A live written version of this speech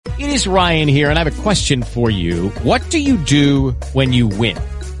It is Ryan here, and I have a question for you. What do you do when you win?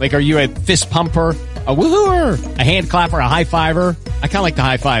 Like, are you a fist pumper, a woohooer, a hand clapper, a high fiver? I kind of like the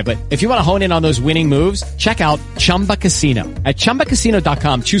high five, but if you want to hone in on those winning moves, check out Chumba Casino. At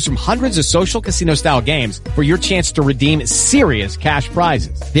ChumbaCasino.com, choose from hundreds of social casino-style games for your chance to redeem serious cash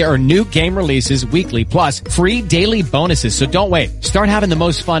prizes. There are new game releases weekly, plus free daily bonuses. So don't wait. Start having the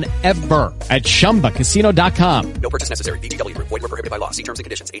most fun ever at ChumbaCasino.com. No purchase necessary. VGW Group. Void where prohibited by law. See terms and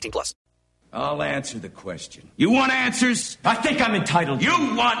conditions. 18+. I'll answer the question. You want answers? I think I'm entitled. You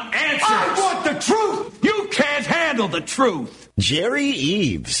want answers? I want the truth! You can't handle the truth. Jerry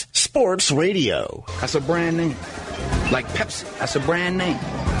Eves, Sports Radio. That's a brand name. Like Pepsi, that's a brand name.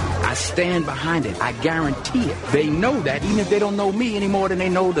 I stand behind it. I guarantee it. They know that, even if they don't know me any more than they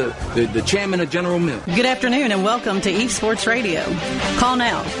know the chairman of General Mills. Good afternoon and welcome to Eves Sports Radio. Call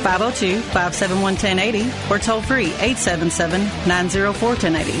now, 502-571-1080 or toll free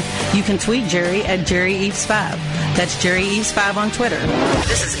 877-904-1080. You can tweet Jerry at Jerry Eves 5. That's Jerry Eves 5 on Twitter.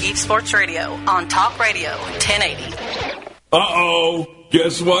 This is Eves Sports Radio on Talk Radio 1080. Uh-oh.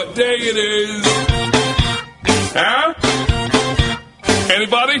 Guess what day it is? Huh?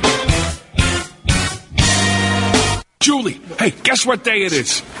 Anybody? Julie, hey, guess what day it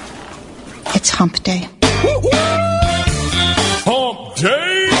is? It's hump day. Hump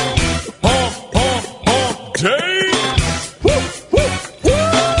day! Hump, hump, hump day!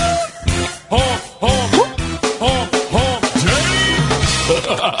 Hump, hump,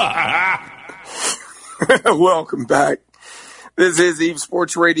 hump day! Welcome back. This is Eves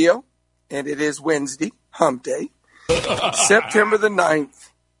Sports Radio, and it is Wednesday, hump day. September the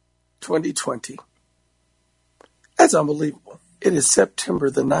 9th, 2020. That's unbelievable. It is September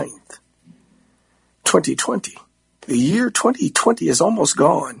the 9th, 2020. The year 2020 is almost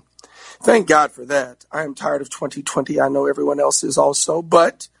gone. Thank God for that. I am tired of 2020. I know everyone else is also,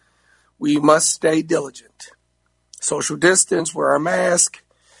 but we must stay diligent. Social distance, wear our mask,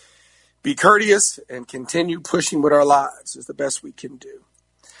 be courteous, and continue pushing with our lives is the best we can do.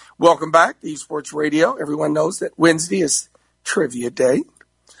 Welcome back to Eves Sports Radio. Everyone knows that Wednesday is trivia day.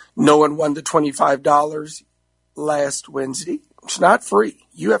 No one won the $25 last Wednesday. It's not free.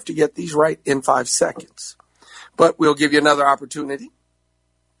 You have to get these right in 5 seconds. But we'll give you another opportunity.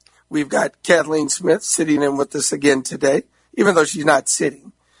 We've got Kathleen Smith sitting in with us again today, even though she's not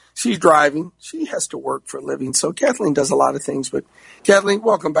sitting. She's driving. She has to work for a living. So Kathleen does a lot of things. But Kathleen,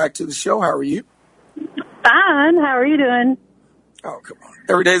 welcome back to the show. How are you? Fine. How are you doing? Oh, come on.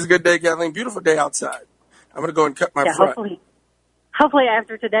 Every day's a good day, Kathleen. Beautiful day outside. I'm going to go and cut my front. Hopefully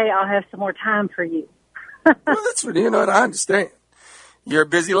after today I'll have some more time for you. Well, that's what, I understand. You're a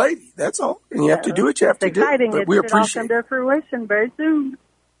busy lady. That's all. And you have to do what you have to do. But we appreciate it. It'll come to fruition very soon.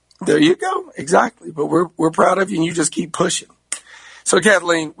 There you go. Exactly. But we're proud of you, and you just keep pushing. So,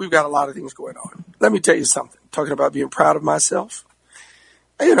 Kathleen, we've got a lot of things going on. Let me tell you something. Talking about being proud of myself.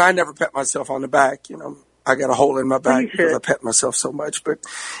 I never pat myself on the back. I got a hole in my back because I pat myself so much. But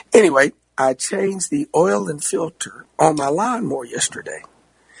anyway, I changed the oil and filter on my lawnmower yesterday.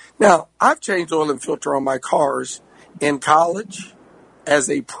 Now, I've changed oil and filter on my cars in college as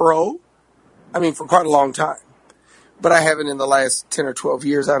a pro. For quite a long time. But I haven't in the last 10 or 12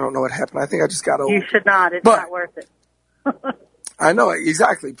 years. I don't know what happened. I think I just got old. You should not. It's not worth it. I know,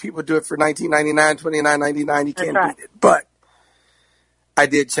 exactly. People do it for $19.99, $29.99. You can't beat it. But I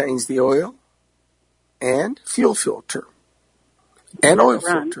did change the oil and fuel filter and oil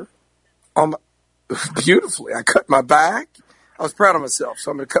filter on beautifully. I cut my back. I was proud of myself, so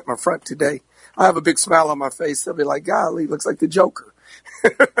I'm going to cut my front today. I have a big smile on my face. They'll be like, golly, looks like the Joker.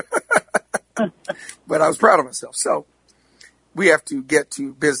 But I was proud of myself. So we have to get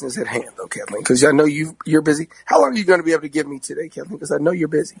to business at hand, though, Kathleen, because I know you're busy. How long are you going to be able to give me today, Kathleen? Because I know you're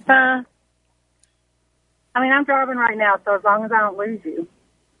busy. I'm driving right now, so as long as I don't lose you.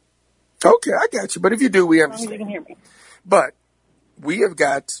 Okay, I got you. But if you do, we understand. As long as you can hear me. But we have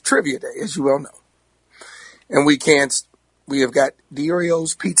got Trivia Day, as you well know. And we have got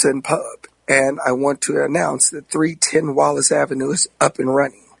Dio's Pizza and Pub. And I want to announce that 310 Wallace Avenue is up and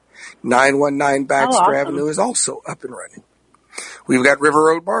running. 919 Baxter Avenue is also up and running. We've got River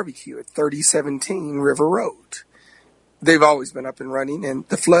Road Barbecue at 3017 River Road. They've always been up and running, and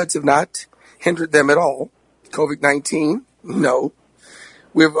the floods have not hindered them at all. COVID-19, no.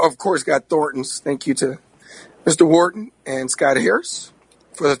 We've, of course, got Thornton's. Thank you to Mr. Wharton and Scott Harris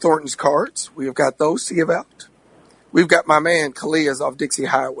for the Thornton's cards. We've got those to give out. We've got my man, Kalia's off Dixie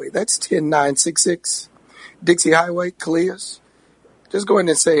Highway. That's 10966 Dixie Highway, Kalia's. Just go in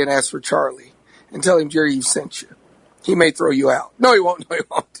and say and ask for Charlie and tell him Jerry Eves sent you. He may throw you out. No, he won't. No, he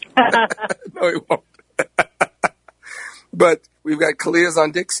won't. No, he won't. But we've got Kalia's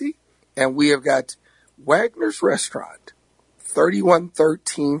on Dixie, and we have got Wagner's Restaurant,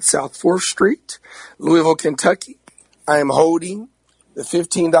 3113 South 4th Street, Louisville, Kentucky. I am holding the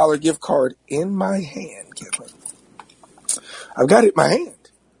 $15 gift card in my hand, Kathleen. I've got it in my hand.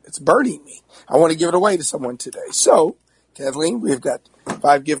 It's burning me. I want to give it away to someone today. So, Kathleen, we've got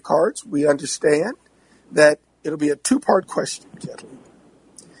 5 gift cards. We understand that it'll be a 2-part question, Kathleen.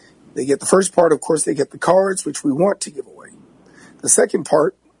 They get the first part, of course, they get the cards, which we want to give away. The second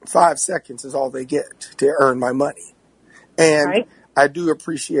part, 5 seconds is all they get to earn my money. And right. I do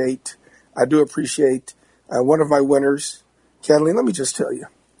appreciate one of my winners. Kathleen, let me just tell you.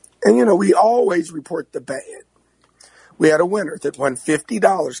 And, we always report the bad. We had a winner that won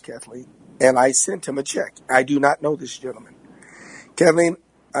 $50, Kathleen, and I sent him a check. I do not know this gentleman. Kathleen,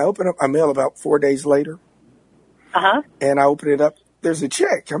 I open up my mail about 4 days later, and I open it up. There's a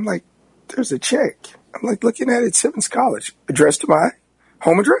check. I'm like, there's a check. I'm like looking at it, Simmons College, addressed to my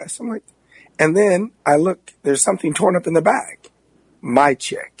home address. I'm like, and then I look, there's something torn up in the back. My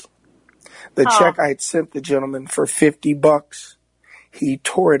check. The check I had sent the gentleman for $50. He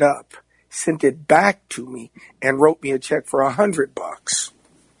tore it up, sent it back to me, and wrote me a check for $100.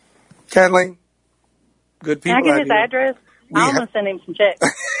 Kathleen, good people. Can I get his address? I'm going to send him some checks.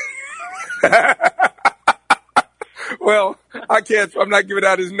 Well, I can't. I'm not giving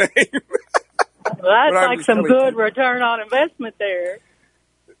out his name. Well, that's like some good return on investment there.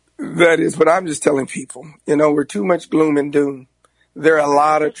 That is, but I'm just telling people, we're too much gloom and doom. There are a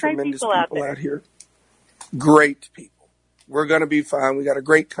lot of tremendous people out here. Great people. We're going to be fine. We got a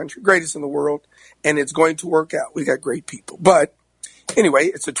great country, greatest in the world, and it's going to work out. We got great people. But anyway,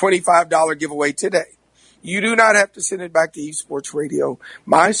 it's a $25 giveaway today. You do not have to send it back to eSports Radio.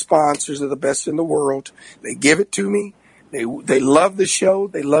 My sponsors are the best in the world. They give it to me. They love the show.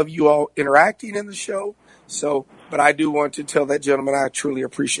 They love you all interacting in the show. So, but I do want to tell that gentleman I truly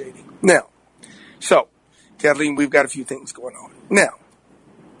appreciate him. Now, so, Kathleen, we've got a few things going on. Now,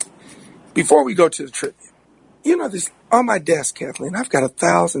 before we go to the trivia, this on my desk, Kathleen, I've got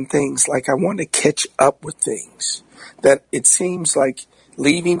 1,000 things. Like I want to catch up with things that it seems like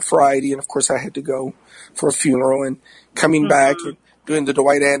leaving Friday, and of course I had to go for a funeral and coming back and doing the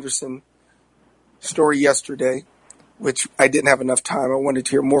Dwight Anderson story yesterday, which I didn't have enough time. I wanted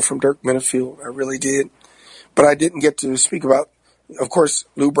to hear more from Dirk Minifield. I really did. But I didn't get to speak about, of course,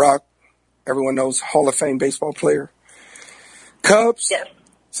 Lou Brock. Everyone knows Hall of Fame baseball player. Cubs, yes.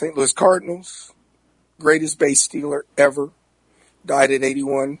 St. Louis Cardinals, greatest base stealer ever, died at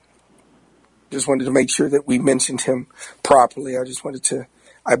 81. Just wanted to make sure that we mentioned him properly.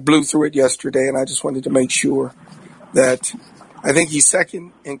 I blew through it yesterday, and I just wanted to make sure that I think he's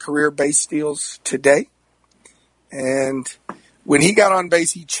second in career base steals today. And when he got on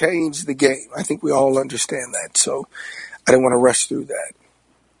base, he changed the game. I think we all understand that. So I didn't want to rush through that.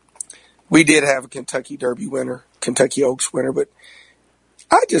 We did have a Kentucky Derby winner, Kentucky Oaks winner, but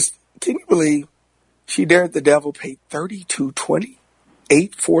can you believe she dared the devil paid $32.20,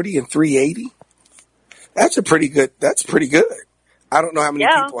 $8.40, and $3.80? That's pretty good. I don't know how many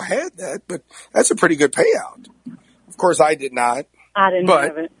people had that, but that's a pretty good payout. Of course, I did not. I didn't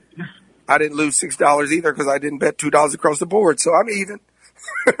have it. I didn't lose $6 either because I didn't bet $2 across the board, so I'm even.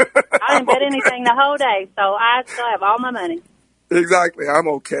 I didn't bet anything the whole day, so I still have all my money. Exactly. I'm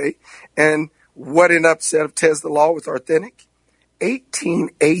okay. And what an upset of Tez the Law with Authentic.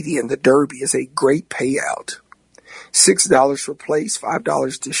 $18.80 in the Derby is a great payout. $6 for place,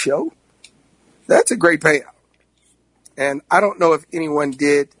 $5 to show. That's a great payout. And I don't know if anyone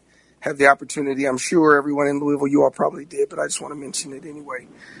did have the opportunity. I'm sure everyone in Louisville, you all probably did, but I just want to mention it anyway.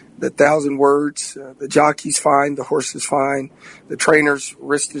 The 1,000 words, the jockey's fine, the horse is fine, the trainer's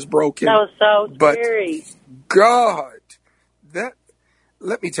wrist is broken. That was so scary. God,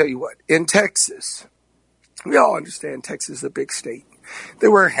 let me tell you what, in Texas, we all understand Texas is a big state. They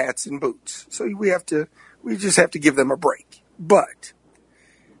wear hats and boots, so we just have to give them a break. But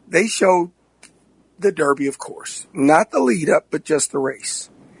they showed the Derby, of course, not the lead up, but just the race.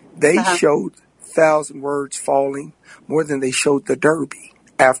 They showed 1,000 words falling more than they showed the Derby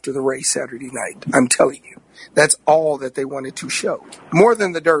after the race Saturday night. I'm telling you, that's all that they wanted to show. More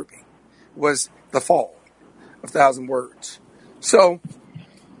than the Derby was the fall of 1,000 words. So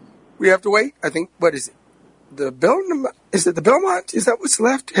we have to wait. I think, what is it? Is it the Belmont? Is that what's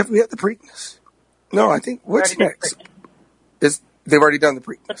left? Have we had the Preakness? No, I think, what's next? They've already done the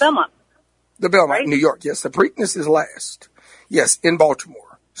Preakness. The Belmont. The Belmont, right? New York. Yes, the Preakness is last. Yes, in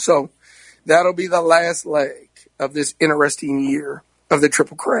Baltimore. So that'll be the last leg of this interesting year of the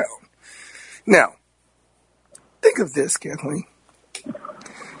Triple Crown. Now, think of this, Kathleen.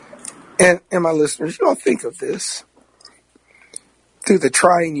 And my listeners, you all think of this. through the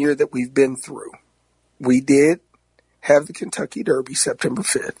trying year that we've been through. We did have the Kentucky Derby September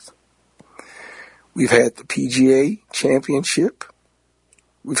 5th. We've had the PGA Championship.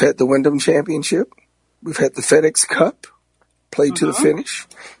 We've had the Wyndham Championship. We've had the FedEx Cup, played to the finish.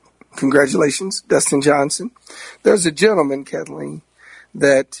 Congratulations, Dustin Johnson. There's a gentleman, Kathleen,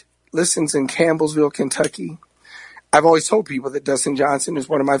 that listens in Campbellsville, Kentucky. I've always told people that Dustin Johnson is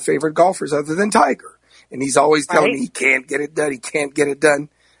one of my favorite golfers other than Tiger. And he's always telling me he can't get it done. He can't get it done.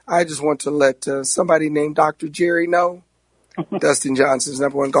 I just want to let somebody named Dr. Jerry know Dustin Johnson's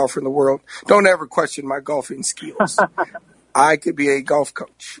 #1 golfer in the world. Don't ever question my golfing skills. I could be a golf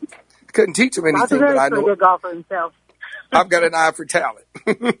coach. Couldn't teach him anything, but I know a good golfer himself. I've got an eye for talent.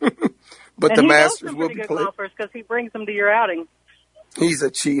 But the Masters will be played. Because he brings them to your outing. He's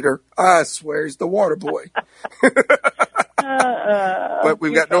a cheater. I swear, he's the water boy. But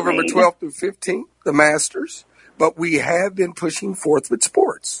we've got November 12th through 15th, the Masters. But we have been pushing forth with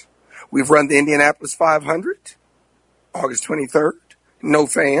sports. We've run the Indianapolis 500, August 23rd. No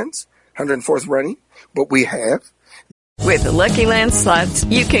fans, 104th running. But we have. With the Lucky Land Slots,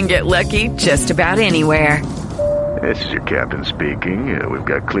 you can get lucky just about anywhere. This is your captain speaking. We've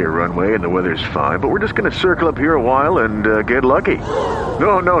got clear runway and the weather's fine, but we're just going to circle up here a while and get lucky.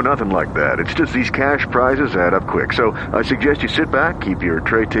 No, nothing like that. It's just these cash prizes add up quick. So I suggest you sit back, keep your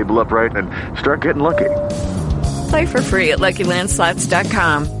tray table upright, and start getting lucky. Play for free at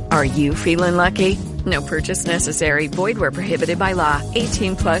LuckyLandSlots.com. Are you feeling lucky? No purchase necessary. Void where prohibited by law.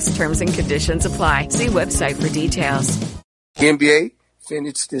 18+ terms and conditions apply. See website for details. The NBA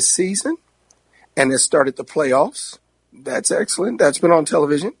finished this season and has started the playoffs. That's excellent. That's been on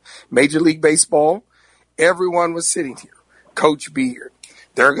television. Major League Baseball. Everyone was sitting here. Coach Beard.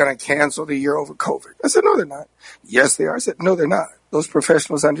 They're going to cancel the year over COVID. I said, no, they're not. Yes, they are. I said, no, they're not. Those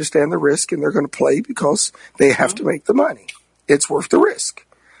professionals understand the risk and they're going to play because they have to make the money. It's worth the risk.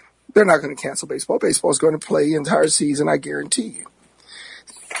 They're not going to cancel baseball. Baseball is going to play the entire season, I guarantee you.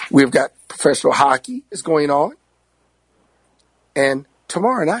 We've got professional hockey is going on. And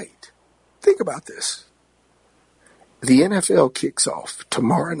tomorrow night, think about this. The NFL kicks off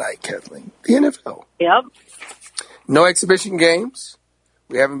tomorrow night, Kathleen. The NFL. Yep. No exhibition games.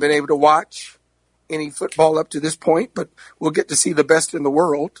 We haven't been able to watch any football up to this point, but we'll get to see the best in the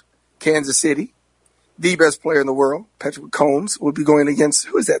world, Kansas City. The best player in the world, Patrick Mahomes, will be going against,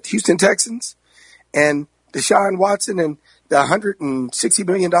 who is that, Houston Texans? And Deshaun Watson and the $160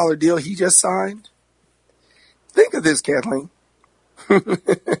 million deal he just signed. Think of this, Kathleen.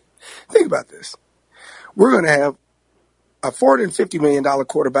 Think about this. We're going to have a $450 million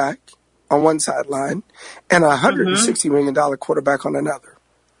quarterback on one sideline and a $160 million quarterback on another.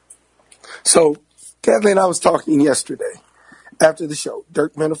 So, Kathleen, I was talking yesterday after the show,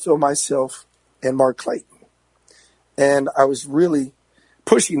 Dirk Mennefield, myself, and Mark Clayton. And I was really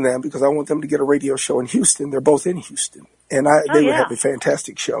pushing them because I want them to get a radio show in Houston. They're both in Houston. And they would have a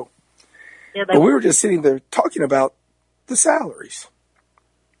fantastic show. Yeah, but we were just sitting there talking about the salaries.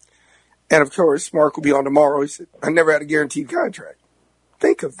 And, of course, Mark will be on tomorrow. He said, I never had a guaranteed contract.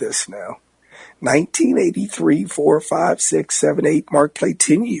 Think of this now. 1983, 4, 5, 6, 7, 8. Mark played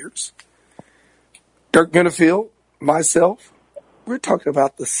 10 years. Dirk Mennefield, myself, we're talking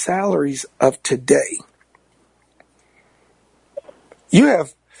about the salaries of today. You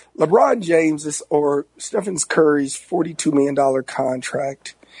have LeBron James's or Stephen Curry's $42 million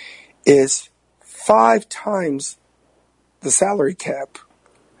contract is 5 times the salary cap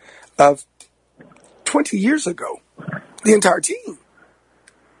of 20 years ago, the entire team.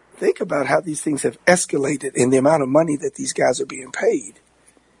 Think about how these things have escalated in the amount of money that these guys are being paid.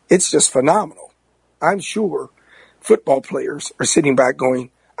 It's just phenomenal. I'm sure football players are sitting back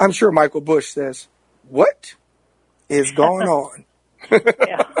going, I'm sure Michael Bush says, what is going on?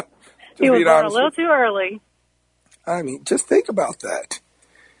 Yeah. He was going a little too early. I mean, just think about that.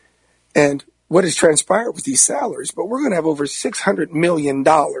 And what has transpired with these salaries. But we're going to have over $600 million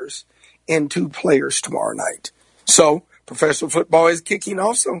in 2 players tomorrow night. So professional football is kicking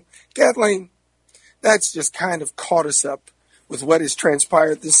off. So, Kathleen, that's just kind of caught us up with what has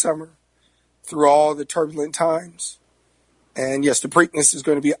transpired this summer through all the turbulent times. And yes, the Preakness is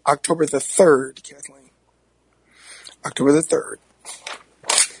going to be October the 3rd, Kathleen. October the 3rd.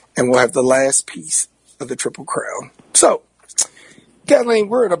 And we'll have the last piece of the Triple Crown. So, Kathleen,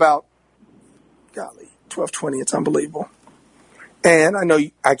 we're at about, 12:20. It's unbelievable. And I know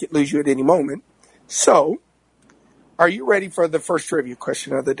I could lose you at any moment. So, are you ready for the first trivia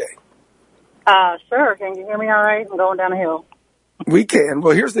question of the day? Sure. Can you hear me all right? I'm going down a hill. We can.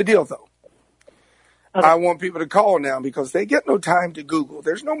 Well, here's the deal, though. Okay. I want people to call now because they get no time to Google.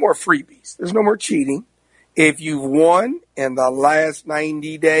 There's no more freebies. There's no more cheating. If you've won in the last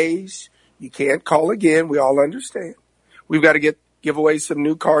 90 days, you can't call again. We all understand. We've got to give away some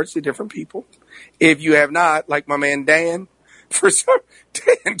new cards to different people. If you have not, like my man Dan,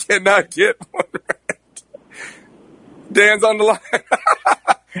 Dan cannot get one right. Dan's on the line.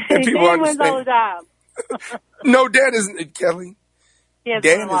 And people Dan wins all the understand. time. No, Dan isn't, Kelly. Yes,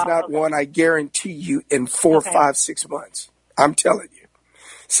 Dan well, has not okay. won, I guarantee you, in 4, Okay. 5, 6 months. I'm telling you.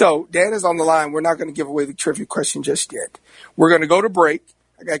 So, Dan is on the line. We're not going to give away the trivia question just yet. We're going to go to break.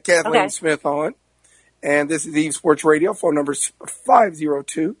 I got Kathleen Okay. Smith on. And this is Eve Sports Radio. Phone number is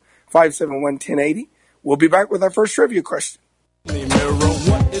 502-571-1080. We'll be back with our first trivia question. Mirror,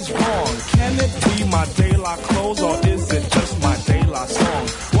 what is wrong? Can it be my daylight clothes or is it just my daylight song?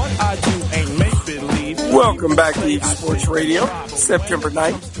 What I do ain't make believe. Welcome back to Eve Sports Radio, September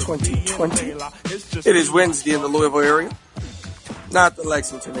 9th, 2020. It is Wednesday in the Louisville area, not the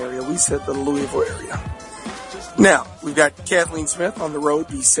Lexington area. We said the Louisville area. Now, we've got Kathleen Smith on the road.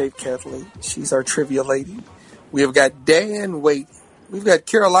 Be safe, Kathleen. She's our trivia lady. We have got Dan waiting. We've got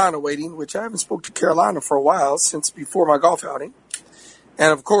Carolina waiting, which I haven't spoke to Carolina for a while, since before my golf outing.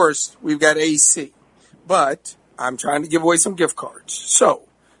 And, of course, we've got AC. But I'm trying to give away some gift cards. So,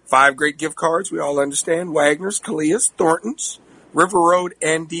 5 great gift cards. We all understand. Wagner's, Kalia's, Thornton's, River Road,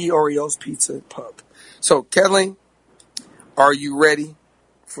 and D'Orio's Pizza Pub. So, Kathleen, are you ready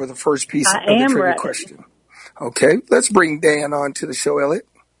for the first piece of the trivia ready. question? Okay, let's bring Dan on to the show, Elliot.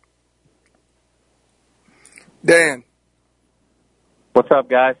 Dan. What's up,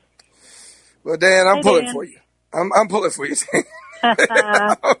 guys? Well, Dan, I'm Hey, pulling Dan. for you. I'm pulling for you, Dan.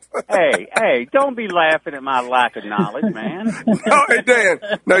 Hey, don't be laughing at my lack of knowledge, man. No, hey, Dan.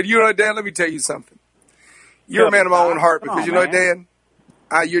 No, you know what, Dan? Let me tell you something. You're a man of my own heart because you know what, Dan?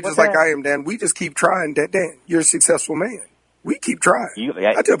 You're just What's like that? I am, Dan. We just keep trying, Dan. You're a successful man. We keep trying. You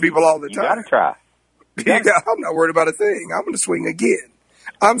I tell people all the you time. gotta try. I'm not worried about a thing. I'm going to swing again.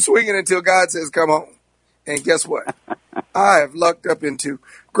 I'm swinging until God says come home. And guess what? I have lucked up into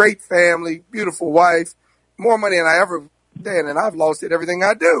great family, beautiful wife, more money than I ever, Dan, and I've lost at everything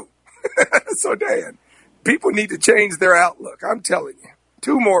I do. So, Dan, people need to change their outlook. I'm telling you.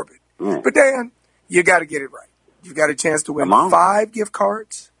 Too morbid. But, Dan, you got to get it right. You got a chance to win 5 gift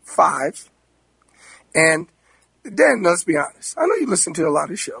cards. 5. And, Dan, let's be honest. I know you listen to a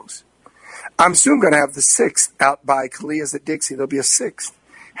lot of shows. I'm soon going to have the 6th out by Kalia's at Dixie. There'll be a 6th.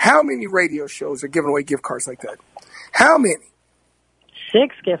 How many radio shows are giving away gift cards like that? How many?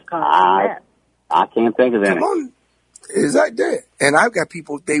 6 gift cards. I can't think of any. Come on. Is that dead? And I've got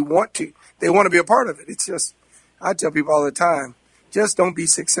people, they want to be a part of it. It's just, I tell people all the time, just don't be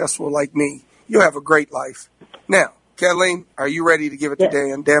successful like me. You'll have a great life. Now, Kathleen, are you ready to give it to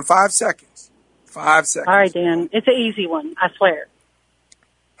Dan? Dan, 5 seconds. 5 seconds. All right, Dan. It's an easy one, I swear.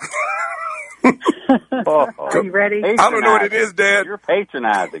 Are you ready? I don't know what it is, Dan. You're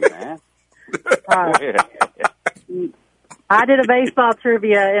patronizing, man. All right. I did a baseball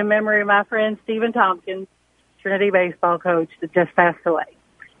trivia in memory of my friend Stephen Tompkins, Trinity baseball coach that just passed away.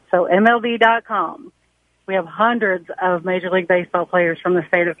 So MLB.com. We have hundreds of Major League Baseball players from the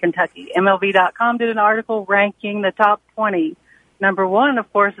state of Kentucky. MLB.com did an article ranking the top 20. Number 1,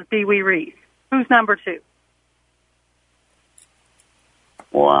 of course, is Pee Wee Reese. Who's number 2?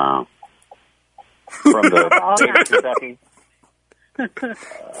 Wow. From the state of Kentucky.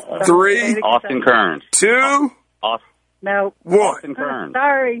 3. Austin Kearns. 2. No. 1. Austin Kearns.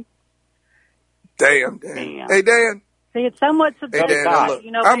 Sorry. Damn, Dan. Hey, Dan. See, it's somewhat subjective. Hey, Dan, now look,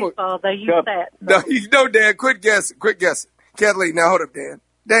 you know, I'm baseball, they use that. No, no, Dan, quit guessing. Kathleen, now hold up, Dan.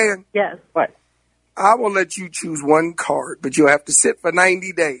 Dan. Yes. What? I will let you choose one card, but you'll have to sit for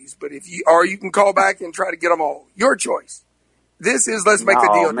 90 days. But if you, or you can call back and try to get them all. Your choice. This is Let's Make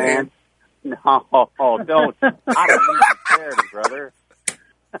a Deal, man. Dan. No, don't. I don't need the charity, brother.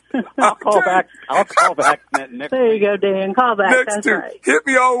 I'll call back next There you go, Dan. Call back. Next That's two. right. Hit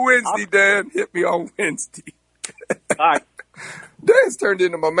me on Wednesday, Dan. Hit me on Wednesday. All right. Dan's turned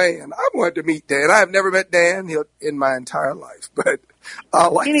into my man. I wanted to meet Dan. I have never met Dan in my entire life, but I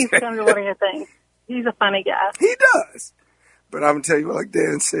like He needs to Dan. come to one of your things. He's a funny guy. He does. But I'm going to tell you, like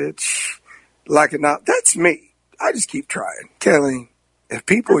Dan said, like it not, that's me. I just keep trying. Kathleen, if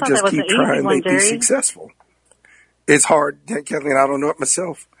people I thought just that was keep an easy trying, one, they'd be Jerry. successful. It's hard, Kathleen. I don't know it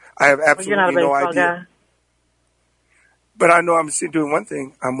myself. I have Well, you're not a absolutely no baseball idea. guy. But I know I'm still doing one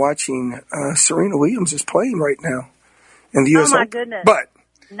thing. I'm watching Serena Williams is playing right now in the Oh, U.S. my Open. goodness. But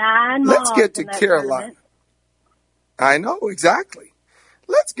 9 let's moms get to in that Carolina. tournament. I know, exactly.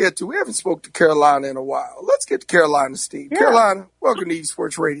 We haven't spoke to Carolina in a while. Let's get to Carolina, Steve. Yeah. Carolina, welcome to Eve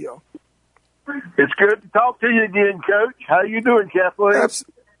Sports Radio. It's good to talk to you again, Coach. How you doing, Kathleen?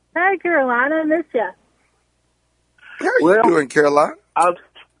 Hey, Carolina, I miss you. How are you doing, Caroline?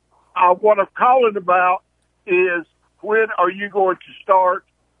 What I'm calling about is when are you going to start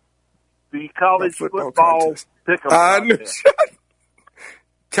the college football pick-up contest?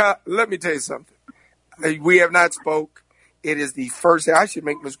 Let me tell you something. We have not spoke. It is the first thing. I should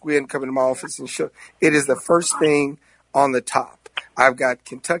make Ms. Gwynn come into my office and show. It is the first thing on the top. I've got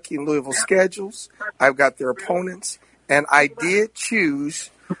Kentucky and Louisville schedules. I've got their opponents. And I did choose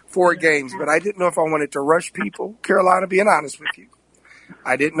 4 games, but I didn't know if I wanted to rush people. Carolina, being honest with you.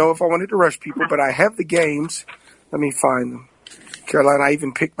 I didn't know if I wanted to rush people, but I have the games. Let me find them. Carolina, I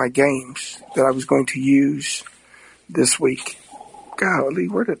even picked my games that I was going to use this week. Golly,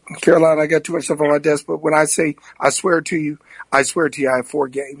 Carolina, I got too much stuff on my desk, but when I say I swear to you, I have 4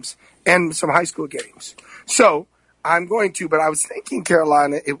 games and some high school games. So I'm going to, but I was thinking,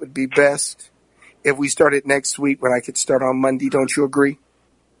 Carolina, it would be best if we started next week when I could start on Monday. Don't you agree?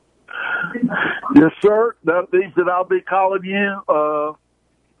 Yes, sir. That means that I'll be calling you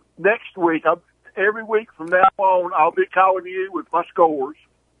next week. Every week from now on, I'll be calling you with my scores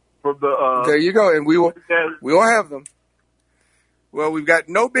from the. There you go, and we will have them. Well, we've got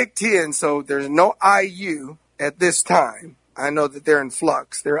no Big Ten, so there's no IU at this time. I know that they're in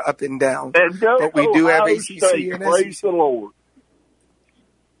flux; they're up and down. And no, but we do have ACC State. and Praise SEC. the Lord.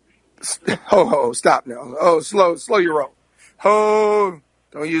 Ho, stop now. Oh, slow your roll. Ho,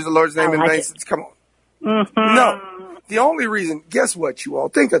 don't use the Lord's name in vain. Come on. Mm-hmm. No, the only reason, guess what, you all?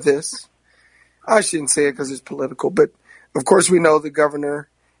 Think of this. I shouldn't say it because it's political, but of course we know the governor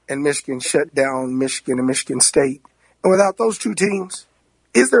and Michigan shut down Michigan and Michigan State. And without those 2 teams,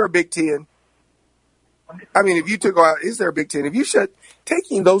 is there a Big Ten? I mean, if you took out, is there a Big Ten? If you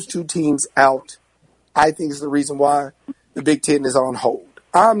taking those 2 teams out, I think is the reason why the Big Ten is on hold.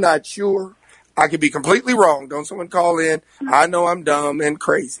 I'm not sure. I could be completely wrong. Don't someone call in. I know I'm dumb and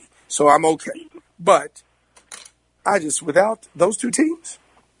crazy, so I'm okay. But without those 2 teams,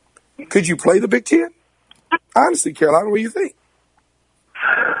 could you play the Big Ten? Honestly, Carolina, what do you think?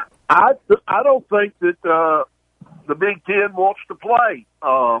 I don't think that the Big Ten wants to play.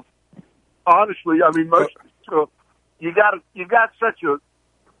 Honestly, I mean, you got such a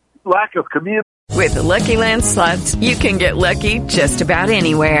lack of community. With the Lucky Land Slots, you can get lucky just about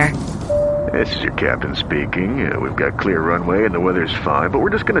anywhere. This is your captain speaking. We've got clear runway and the weather's fine, but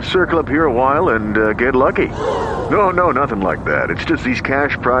we're just going to circle up here a while and get lucky. No, nothing like that. It's just these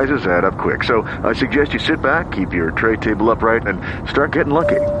cash prizes add up quick. So I suggest you sit back, keep your tray table upright, and start getting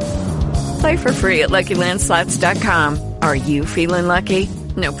lucky. Play for free at LuckyLandSlots.com. Are you feeling lucky?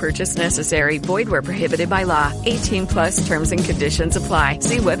 No purchase necessary. Void where prohibited by law. 18+ terms and conditions apply.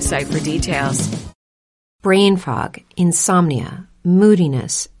 See website for details. Brain fog, insomnia,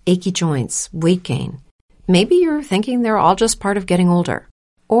 moodiness, achy joints, weight gain. Maybe you're thinking they're all just part of getting older.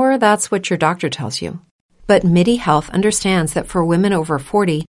 Or that's what your doctor tells you. But MIDI Health understands that for women over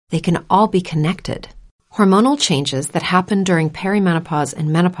 40, they can all be connected. Hormonal changes that happen during perimenopause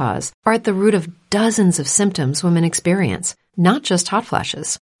and menopause are at the root of dozens of symptoms women experience, not just hot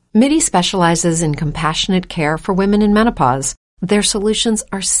flashes. MIDI specializes in compassionate care for women in menopause. Their solutions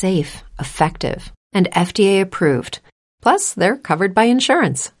are safe, effective, and FDA approved. Plus, they're covered by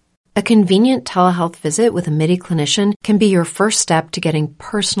insurance. A convenient telehealth visit with a MIDI clinician can be your first step to getting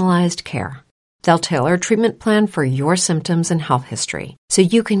personalized care. They'll tailor a treatment plan for your symptoms and health history, so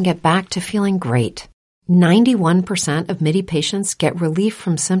you can get back to feeling great. 91% of MIDI patients get relief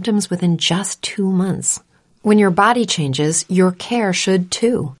from symptoms within just 2 months. When your body changes, your care should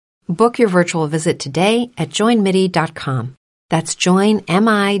too. Book your virtual visit today at joinmidi.com. That's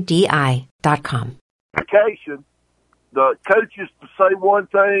joinmidi.com. Vacation, the coaches will say one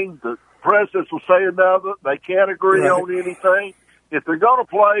thing, the presidents will say another. They can't agree on anything. If they're going to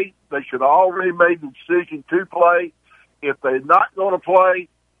play, they should have already made the decision to play. If they're not going to play,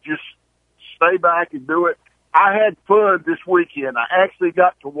 just stay back and do it. I had fun this weekend. I actually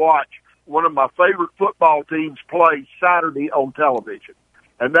got to watch one of my favorite football teams play Saturday on television.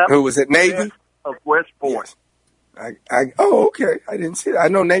 And that was it, Navy? Of West Point. Yes. Okay. I didn't see that. I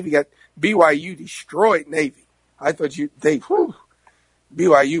know Navy BYU destroyed Navy. I thought BYU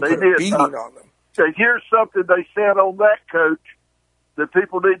put a beating on them. So here's something they said on that, Coach, that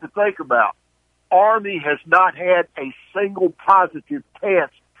people need to think about. Army has not had a single positive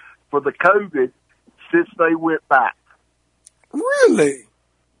test for the COVID since they went back. Really?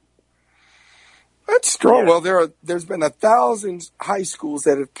 That's strong. Yeah. Well, there's been 1,000 high schools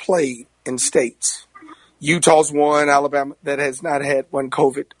that have played in states. Utah's one, Alabama, that has not had one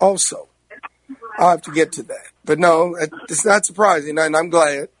COVID also. I'll have to get to that. But no, it's not surprising, and I'm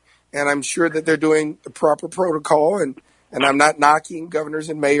glad. And I'm sure that they're doing the proper protocol, and And I'm not knocking governors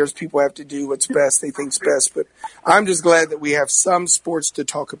and mayors. People have to do what's best, they think's best. But I'm just glad that we have some sports to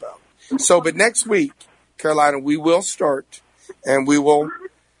talk about. So, but next week, Carolina, we will start, and we will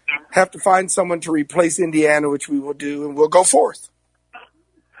have to find someone to replace Indiana, which we will do, and we'll go forth.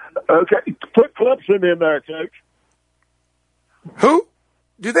 Okay. Put Clemson in there, Coach. Who?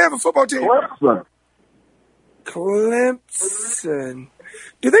 Do they have a football team? Clemson. Clemson.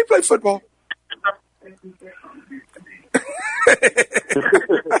 Do they play football?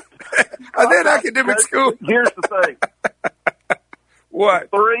 Are they an academic school? Here's the thing. What?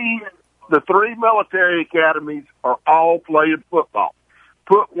 The three military academies are all playing football.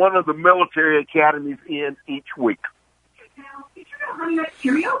 Put one of the military academies in each week.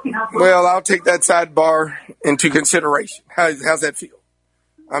 Well, I'll take that sidebar into consideration. How's that feel?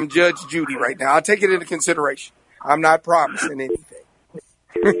 I'm Judge Judy right now. I'll take it into consideration. I'm not promising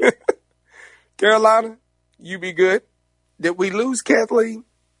anything. Carolina, you be good. Did we lose Kathleen?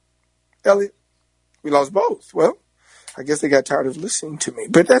 Elliot? We lost both. Well, I guess they got tired of listening to me,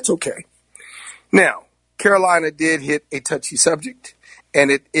 but that's okay. Now, Carolina did hit a touchy subject, and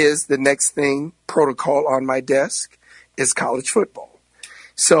it is the next thing protocol on my desk is college football.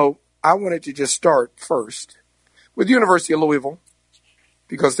 So I wanted to just start first with the University of Louisville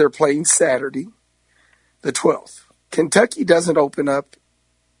because they're playing Saturday, the 12th. Kentucky doesn't open up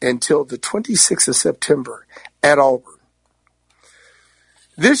until the 26th of September at Auburn.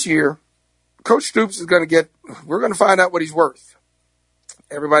 This year, Coach Stoops is we're going to find out what he's worth.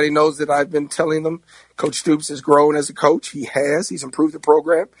 Everybody knows that I've been telling them Coach Stoops has grown as a coach. He has. He's improved the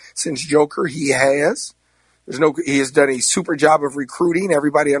program since Joker. He has. He has done a super job of recruiting.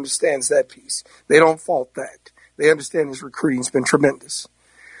 Everybody understands that piece. They don't fault that. They understand his recruiting's been tremendous.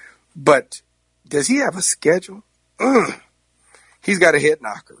 But does he have a schedule? He's got a hit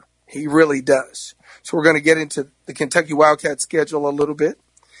knocker. He really does. So we're going to get into the Kentucky Wildcats schedule a little bit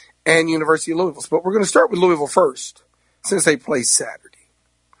and University of Louisville. But we're going to start with Louisville first since they play Saturday.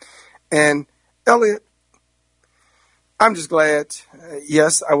 And Elliot, I'm just glad.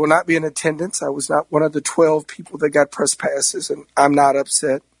 Yes, I will not be in attendance. I was not one of the 12 people that got press passes, and I'm not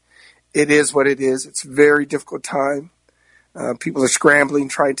upset. It is what it is. It's a very difficult time. People are scrambling,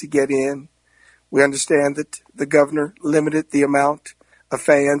 trying to get in. We understand that the governor limited the amount of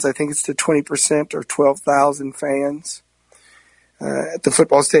fans. I think it's to 20% or 12,000 fans at the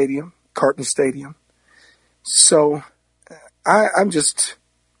football stadium, Cardinal Stadium. So I'm just...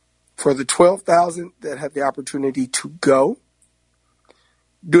 For the 12,000 that have the opportunity to go,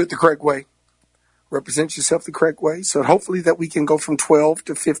 do it the correct way. Represent yourself the correct way. So hopefully that we can go from 12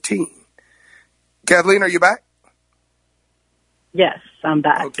 to 15. Kathleen, are you back? Yes, I'm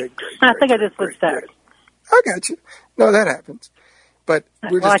back. Okay, great. I think I just switched out. I got you. No, that happens. But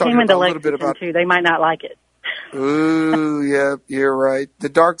we're just talking about a little bit about... Too. They might not like it. Ooh, yeah, you're right. The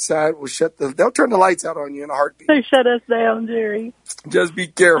dark side will they'll turn the lights out on you in a heartbeat. They shut us down, Jerry. Just be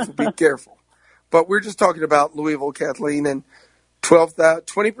careful, be careful. But we're just talking about Louisville, Kathleen, and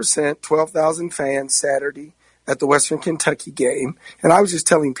 20%, 12,000 fans Saturday at the Western Kentucky game. And I was just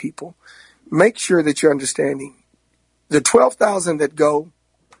telling people, make sure that you're understanding the 12,000 that go,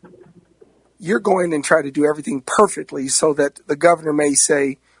 you're going and try to do everything perfectly so that the governor may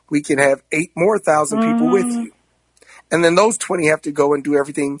say we can have 8,000 more people with you. And then those 20 have to go and do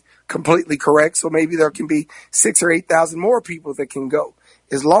everything completely correct. So maybe there can be 6,000 or 8,000 more people that can go.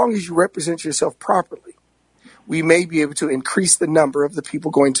 As long as you represent yourself properly, we may be able to increase the number of the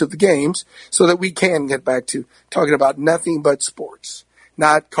people going to the games so that we can get back to talking about nothing but sports,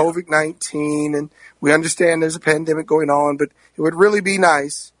 not COVID-19. And we understand there's a pandemic going on, but it would really be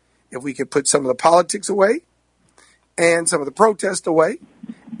nice if we could put some of the politics away and some of the protests away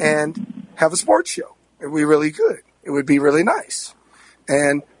and have a sports show. If we really could. It would be really nice.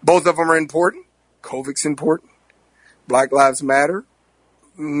 And both of them are important. COVID's important. Black Lives Matter.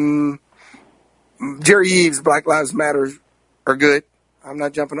 Jerry Eves, Black Lives Matter are good. I'm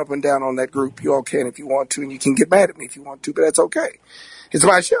not jumping up and down on that group. You all can if you want to, and you can get mad at me if you want to, but that's okay. It's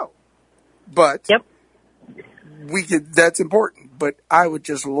my show. But that's important. But I would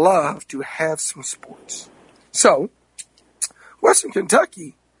just love to have some sports. So, Western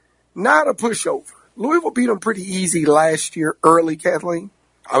Kentucky, not a pushover. Louisville beat them pretty easy last year, early, Kathleen.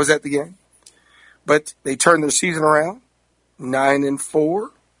 I was at the game. But they turned their season around, 9-4.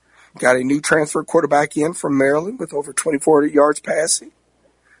 Got a new transfer quarterback in from Maryland with over 2,400 yards passing.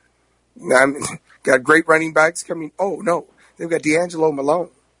 Got great running backs coming. Oh, no. They've got D'Angelo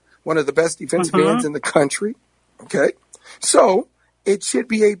Malone, one of the best defensive ends in the country. Okay? So, it should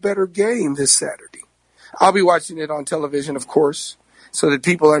be a better game this Saturday. I'll be watching it on television, of course. so that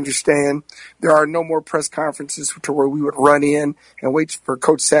people understand there are no more press conferences to where we would run in and wait for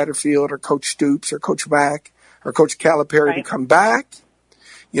Coach Satterfield or Coach Stoops or Coach Mack or Coach Calipari to come back.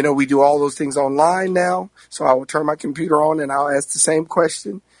 You know, we do all those things online now, so I will turn my computer on and I'll ask the same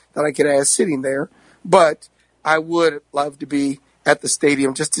question that I could ask sitting there. But I would love to be at the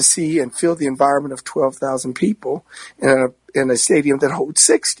stadium just to see and feel the environment of 12,000 people in a stadium that holds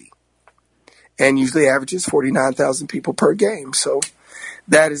 60 and usually averages 49,000 people per game. So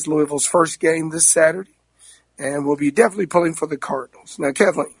that is Louisville's first game this Saturday, and we'll be definitely pulling for the Cardinals. Now,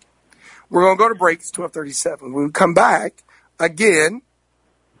 Kathleen, we're going to go to break. It's 12:37. When we come back, again,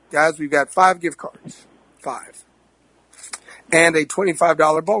 guys, we've got 5 gift cards, 5, and a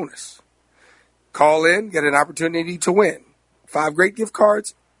 $25 bonus. Call in, get an opportunity to win 5 great gift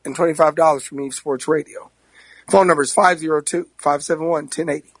cards and $25 from Eve Sports Radio. Phone number is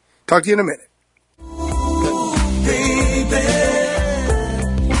 502-571-1080. Talk to you in a minute. Baby,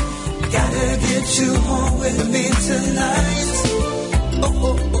 gotta get you home with me tonight.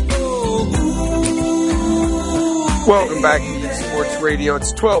 Welcome back to Eve Sports Radio.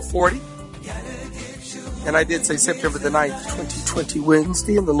 It's 12:40. And I did say September the 9th, 2020,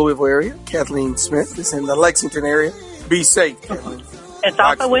 Wednesday in the Louisville area. Kathleen Smith is in the Lexington area. Be safe, Kathleen. It's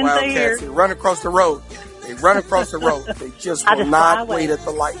also Wednesday here. They run across the road. They run across the road. They just will not wait at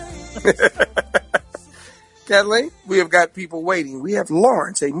the light. Kathleen, we have got people waiting. We have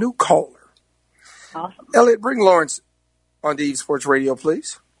Lawrence, a new caller. Awesome. Elliot, bring Lawrence on to Eve Sports Radio,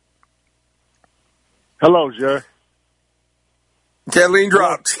 please. Hello, Jerry. Kathleen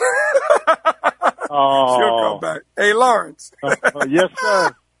dropped. Oh. She'll come back. Hey, Lawrence. Yes,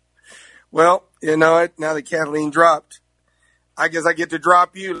 sir. Well, you know what? Now that Kathleen dropped, I guess I get to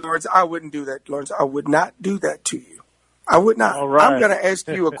drop you, Lawrence. I wouldn't do that, Lawrence. I would not do that to you. I would not. All right. I'm going to ask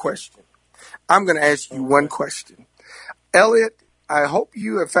you a question. I'm going to ask you one question. Elliot, I hope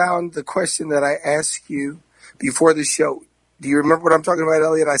you have found the question that I asked you before the show. Do you remember what I'm talking about,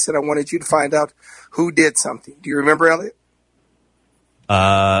 Elliot? I said I wanted you to find out who did something. Do you remember, Elliot?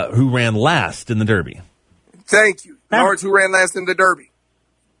 Who ran last in the Derby? Thank you. Lawrence, who ran last in the Derby?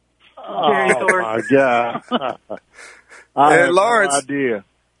 Oh, my God. I have Lawrence. no idea.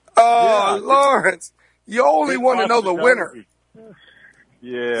 Oh, yeah, Lawrence. You only want to know the winner.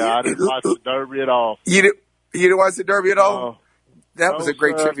 Yeah, I didn't watch the Derby at all. You didn't watch the Derby at all? That was a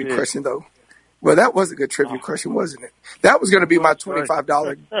great trivia question, though. Well, that was a good trivia question, wasn't it? That was going to be my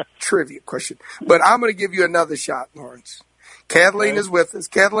 $25 trivia question. But I'm going to give you another shot, Lawrence. Kathleen is with us.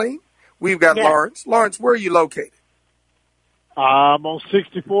 Kathleen, we've got Lawrence. Lawrence, where are you located? I'm on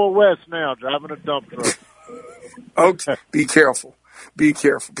 64 West now, driving a dump truck. Okay, be careful. Be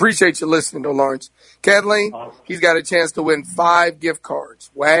careful. Appreciate you listening to Lawrence. Kathleen, he's got a chance to win 5 gift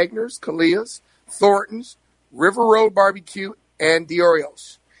cards. Wagner's, Kalia's, Thornton's, River Road Barbecue, and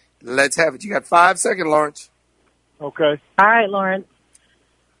Diorio's. Let's have it. You got 5 seconds, Lawrence. Okay. All right, Lawrence.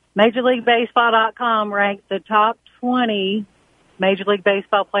 MajorLeagueBaseball.com ranked the top 20 Major League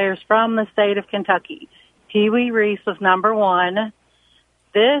Baseball players from the state of Kentucky. Pee Wee Reese was number 1.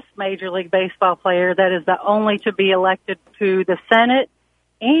 This Major League Baseball player that is the only to be elected to the Senate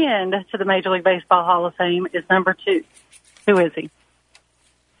and to the Major League Baseball Hall of Fame is number 2. Who is he?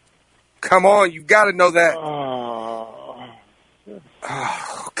 Come on, you got to know that. Oh,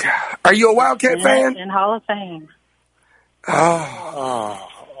 God. Are you a Wildcat fan? In Hall of Fame. No.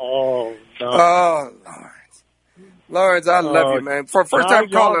 Oh, Lawrence. Lawrence, I love you, man. For first time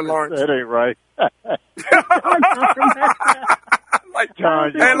calling, Lawrence. That ain't right.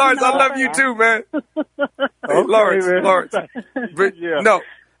 Hey, Lawrence, I love you too, man. Hey, Lawrence. No,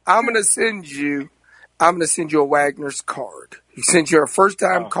 I'm going to send you a Wagner's card. He sends you a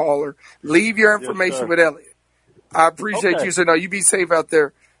first-time caller. Leave your information with Elliot. I appreciate you. So, no, you be safe out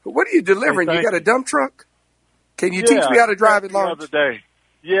there. But what are you delivering? You got a dump truck? Can you teach me how to drive it, Lawrence? The other day.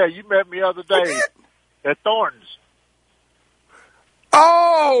 Yeah, you met me the other day at Thornton's.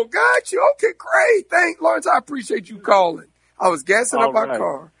 Oh, got you. Okay, great. Thanks, Lawrence. I appreciate you calling. I was gassing up my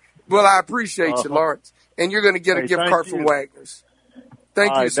car. Well, I appreciate you, Lawrence. And you're going to get a gift card from Wagner's.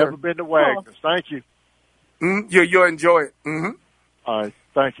 Thank you, sir. I've never been to Wagner's. Thank you. You'll enjoy it. Mm-hmm. All right.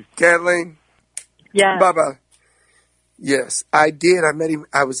 Thank you. Kathleen? Yeah. Bye-bye. Yes, I did. I met him.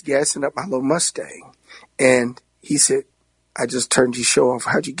 I was gassing up my little Mustang. And he said, I just turned your show off.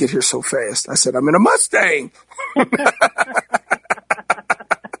 How'd you get here so fast? I said, I'm in a Mustang.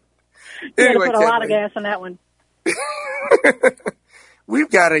 Anyway, put a lot of gas in that one. We've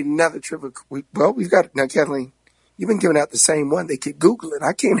got another trivia. Now, Kathleen, you've been giving out the same one. They keep Googling.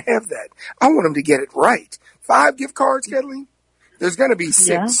 I can't have that. I want them to get it right. 5 gift cards, Kathleen? There's going to be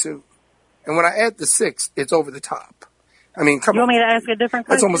 6 soon. And when I add the 6th, it's over the top. I mean, come You on. want me to ask a different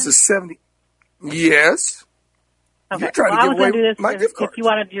question? That's almost a 70. Yes. Okay. You're trying well, to I give was going away to do this my gift card. if you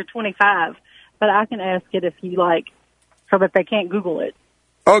wanted your 25, but I can ask it if you like, so that they can't Google it.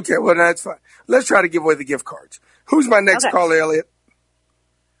 Okay, well, that's fine. Let's try to give away the gift cards. Who's my next Okay. caller, Elliot?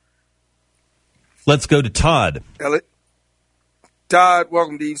 Let's go to Todd. Elliot? Todd,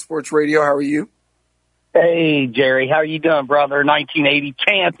 welcome to Eve Sports Radio. How are you? Hey, Jerry. How you doing, brother? 1980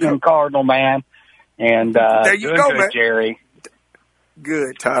 champion Cardinal, man. And there you doing go, good, man. Jerry.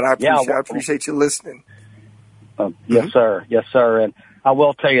 Good, Todd. I appreciate you listening. Yes, sir. Yes, sir. And I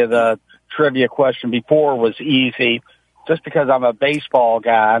will tell you the trivia question before was easy, just because I'm a baseball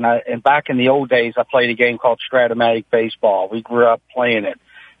guy. And back in the old days, I played a game called Stratomatic Baseball. We grew up playing it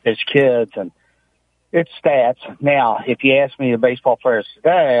as kids, and it's stats. Now, if you ask me the baseball players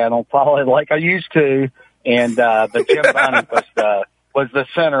today, I don't follow it like I used to. And but Jim Bunning was the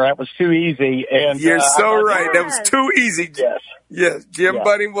center. That was too easy. And You're so right. That was too easy. Yes. Jim Yeah.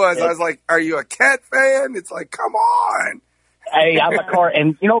 Bunning was. Yeah. I was like, are you a Cat fan? It's like, come on. Hey, I'm a car,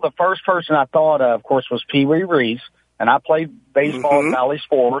 and the first person I thought of course, was Pee Wee Reese, and I played baseball at Valley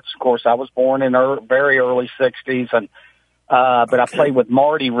Sports. Of course, I was born in very early '60s, and but I played with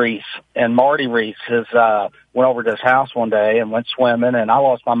Marty Reese, and Marty Reese went over to his house one day and went swimming, and I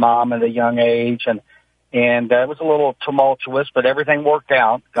lost my mom at a young age, and it was a little tumultuous, but everything worked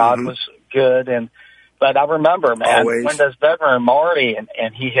out. God was good, but I remember, man, Always. went to his bedroom, Marty,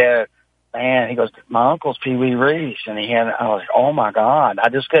 and he had. Man, he goes, my uncle's Pee Wee Reese. And I was like, oh my God. I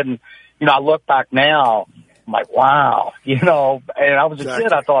just couldn't, I look back now, I'm like, wow, and I was a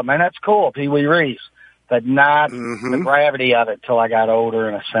kid. I thought, man, that's cool, Pee Wee Reese, but not the gravity of it till I got older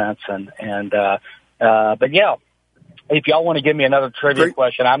in a sense. But yeah, if y'all want to give me another trivia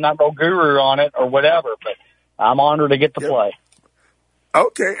question, I'm not no guru on it or whatever, but I'm honored to get to play.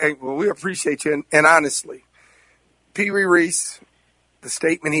 Okay. Hey, well, we appreciate you. And honestly, Pee Wee Reese, the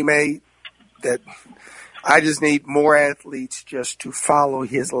statement he made, that I just need more athletes just to follow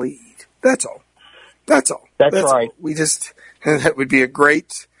his lead. That's all. That's right. All. We just, that would be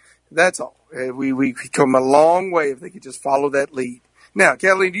that's all. We could come a long way if they could just follow that lead. Now,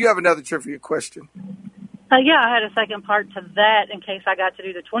 Kathleen, do you have another trivia question? Yeah, I had a second part to that in case I got to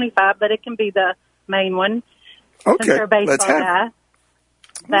do the 25, but it can be the main one. Okay, Since you're a baseball let's have guy.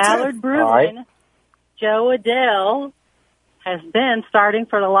 Ballard Bruin, Joe Adele, has been starting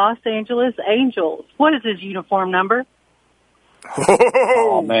for the Los Angeles Angels. What is his uniform number?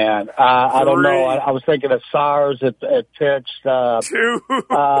 Oh, man. I don't know. I was thinking of Sires that pitched.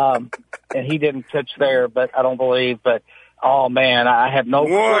 And he didn't pitch there, but I don't believe. But, oh, man, I have no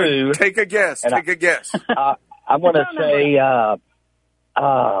clue. Take a guess. I'm going to say,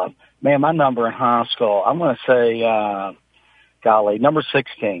 man, my number in high school, I'm going to say, number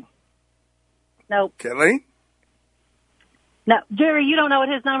 16. Nope. Kelly? No, Jerry, you don't know what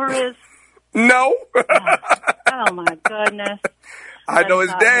his number is? No. Oh, my goodness. I know his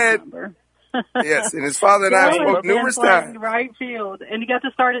dad. Yes, and his father and I spoke numerous times. Right field, and he got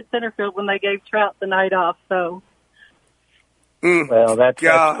to start at center field when they gave Trout the night off. So, well, that's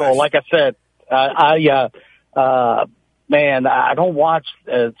cool. Like I said, man, I don't watch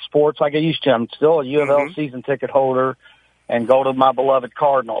sports like I used to. I'm still a U of L season ticket holder, and go to my beloved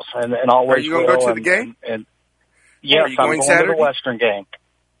Cardinals, and always. Are you going to go to the game? And yes, I'm going Saturday? to the Western game.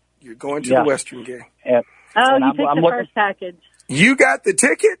 You're going to the Western game. you picked the first package. You got the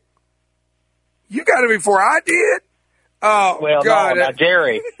ticket? You got it before I did? Oh, well, God. No, now,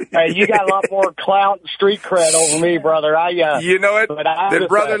 Jerry, hey, you got a lot more clout and street cred over me, brother. You know it? Then,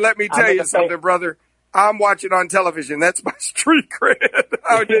 brother, let me tell you something, brother. I'm watching on television. That's my street cred.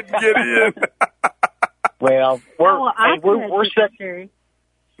 I didn't get in. Well, we're set.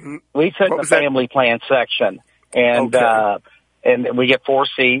 We set the family plan section, and and we get 4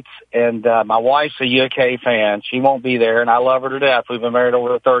 seats. And my wife's a UK fan; she won't be there, and I love her to death. We've been married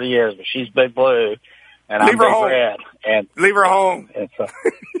over 30 years, but she's Big Blue, and I'm Big Red. And leave her home.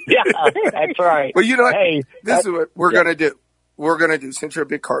 Yeah, that's right. Well, you know what? Hey, this is what we're going to do. We're going to do, since you're a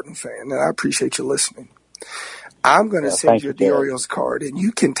big Cardinal fan, and I appreciate you listening. I'm going to send you a D'Orioles card, and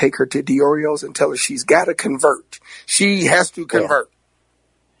you can take her to D'Orioles and tell her she's got to convert. She has to convert.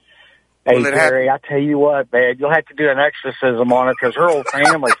 Yeah. Hey, Jerry, I tell you what, man, you'll have to do an exorcism on it because her whole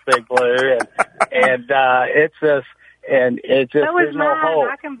family's Big Blue, and it's just, that was there's no hope.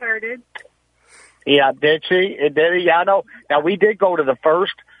 I converted. Yeah, did she? Did he? Yeah, I know. Now, we did go to the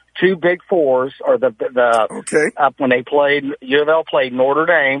first 2 Big Fours, or when they played, U of L played Notre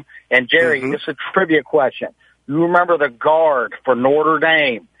Dame. And Jerry, this is a trivia question. You remember the guard for Notre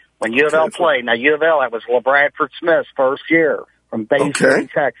Dame when U of L played? Now, U of L, that was LaBradford Smith's first year from Bay City,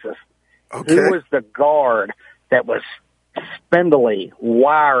 Texas. Who was the guard that was spindly,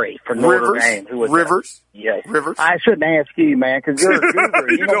 wiry for Notre Rivers? Dame. Who was Rivers? Yes. Rivers? I shouldn't ask you, man, because you're a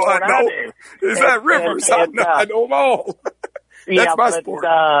guru. You know more than I do. Is that Rivers? I know them all. That's my sport.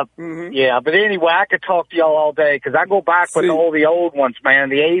 Yeah, but anyway, I could talk to y'all all day because I go back with all the old ones, man,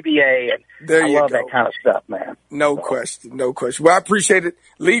 the ABA, and I love that kind of stuff, man. No question. Well, I appreciate it.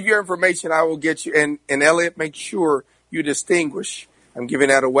 Leave your information. I will get you. And Elliot, make sure you distinguish. I'm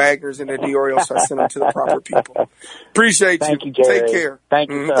giving out a Wagner's and a D'Orio, so I send them to the proper people. Appreciate you. Thank you, Jerry. Take care. Thank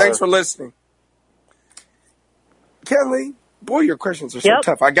you, sir. Thanks for listening. Kathleen, boy, your questions are so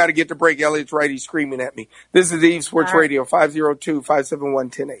tough. I got to get to break. Elliot's right. He's screaming at me. This is Eve Sports Radio,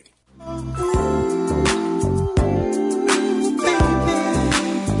 502-571-1080.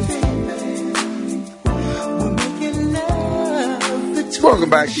 Welcome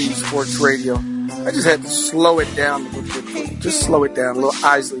back to Eve Sports Radio. I just had to slow it down a little bit. Just slow it down. Little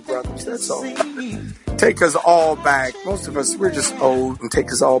Isley Brothers, that's all. Take us all back. Most of us, we're just old, and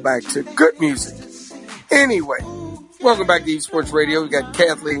take us all back to good music. Anyway, welcome back to Eve Sports Radio. We got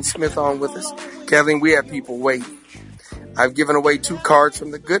Kathleen Smith on with us. Kathleen, we have people waiting. I've given away 2 cards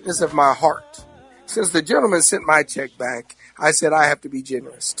from the goodness of my heart. Since the gentleman sent my check back, I said I have to be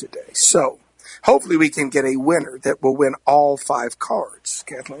generous today. So, hopefully we can get a winner that will win all 5 cards,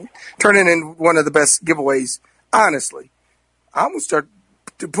 Kathleen. Turning in one of the best giveaways, honestly. I'm going to start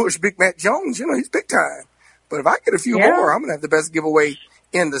to push Big Matt Jones. You know, he's big time. But if I get a few more, I'm going to have the best giveaway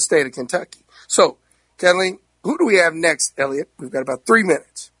in the state of Kentucky. So, Kathleen, who do we have next, Elliot? We've got about 3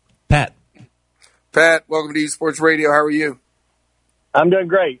 minutes. Pat, welcome to Eve Sports Radio. How are you? I'm doing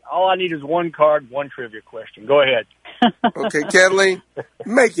great. All I need is 1 card, 1 trivia question. Go ahead. Okay, Kathleen,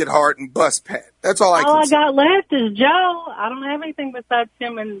 make it hard and bust Pat. That's all I can say. All I got left is Joe. I don't have anything besides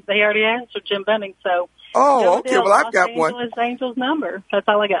him, and they already answered Jim Bunning. So, okay. Well, I've got one. Angel's number. That's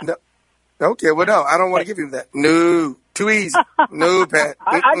all I got. No. Okay, well, no, I don't want to give him that. No, too easy. No, Pat.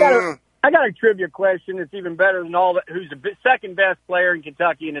 I got a trivia question that's even better than all that. Who's the second best player in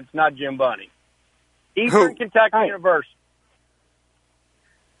Kentucky, and it's not Jim Bunning? Eastern Kentucky University.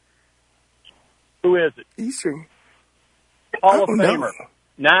 Who is it? Eastern. Hall of Famer.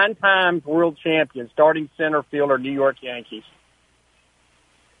 9 times world champion, starting center fielder, New York Yankees.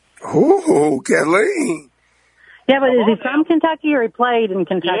 Oh, Kathleen. Yeah, but is he from Kentucky or he played in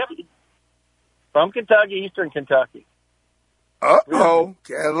Kentucky? Yep. From Kentucky, Eastern Kentucky. Uh-oh,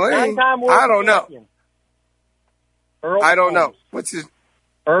 Kathleen. I don't know. I don't know. What's his?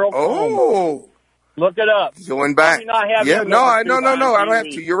 Earl Coleman. Look it up. Going back. Yeah, no, I don't have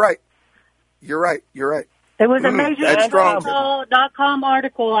to. You're right. It was a MajorLeagueBaseball.com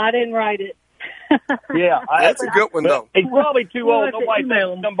article. I didn't write it. Yeah. That's a good one, though. He's probably too old. Somebody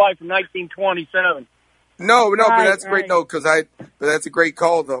from 1927. No, but that's a great note but that's a great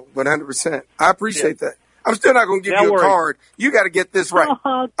call, though, 100%. I appreciate that. I'm still not going to give you a card. You got to get this right.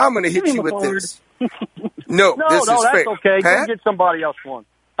 I'm going to hit you with this. No, this is that's fair. Okay. Pat? Go get somebody else one.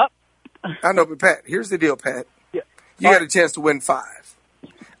 I know, but Pat, here's the deal, Pat. Yeah. You got a chance to win 5.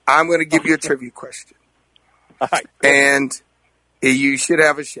 I'm going to give you a trivia question. All right. And you should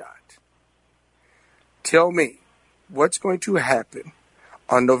have a shot. Tell me what's going to happen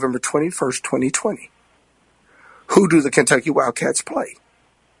on November 21st, 2020. Who do the Kentucky Wildcats play?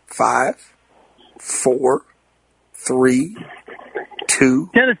 5, 4, 3, 2.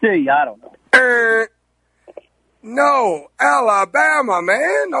 Tennessee, I don't know. No, Alabama,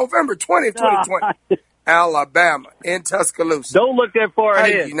 man. November 20th, 2020. Alabama in Tuscaloosa. Don't look that far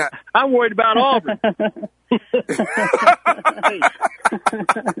ahead. I'm worried about Auburn.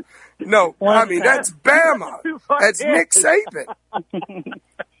 No, I mean, that's Bama. That's Nick Saban.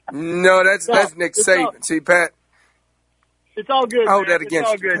 No, that's Nick Saban. See, Pat? It's all good. I hold that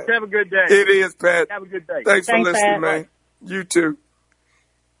against you. It's all good. Have a good day. It is, Pat. Have a good day. Thanks for listening, Pat. man. You too.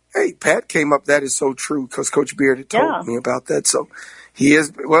 Hey, Pat came up. That is so true because Coach Beard had told me about that. So he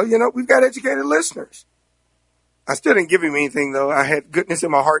is, well, we've got educated listeners. I still didn't give him anything, though. I had goodness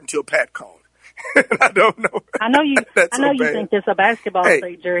in my heart until Pat called. I don't know. I know you think it's a basketball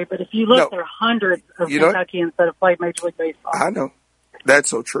state, Jerry, but if you look, there are hundreds of Kentuckians that have played Major League Baseball. I know. That's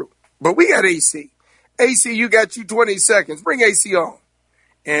so true. But we got AC. AC, you got 20 seconds. Bring AC on.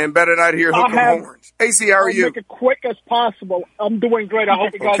 And better not hear hook 'em horns. AC, how are you? I'll make it quick as possible. I'm doing great. I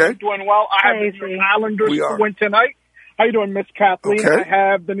hope you guys are doing well. I have the New York Islanders to win tonight. How you doing, Miss Kathleen? I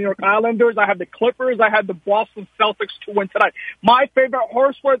have the New York Islanders. I have the Clippers. I have the Boston Celtics to win tonight. My favorite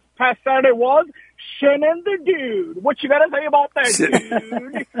horse for past Saturday was Shannon the Dude. What you got to say about that,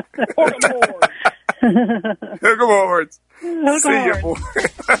 dude? Hook 'em horns. See you, boy.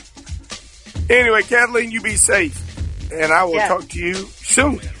 Anyway, Kathleen, you be safe. And I will talk to you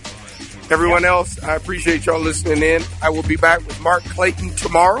soon. Everyone else, I appreciate y'all listening in. I will be back with Mark Clayton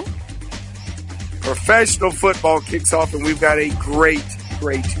tomorrow. Professional football kicks off, and we've got a great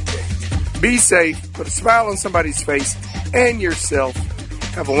day. Be safe. Put a smile on somebody's face and yourself.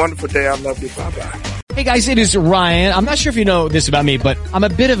 Have a wonderful day. I love you. Bye-bye. Hey, guys, it is Ryan. I'm not sure if you know this about me, but I'm a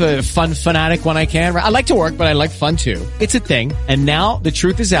bit of a fun fanatic when I can. I like to work, but I like fun, too. It's a thing. And now the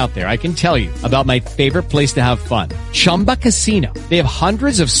truth is out there. I can tell you about my favorite place to have fun. Chumba Casino. They have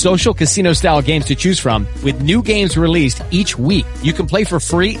hundreds of social casino-style games to choose from with new games released each week. You can play for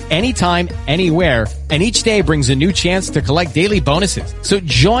free anytime, anywhere, and each day brings a new chance to collect daily bonuses. So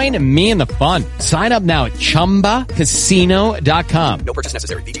join me in the fun. Sign up now at ChumbaCasino.com. No purchase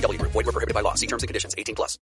necessary. VGW Group. Void where prohibited by law. See terms and conditions. 18+.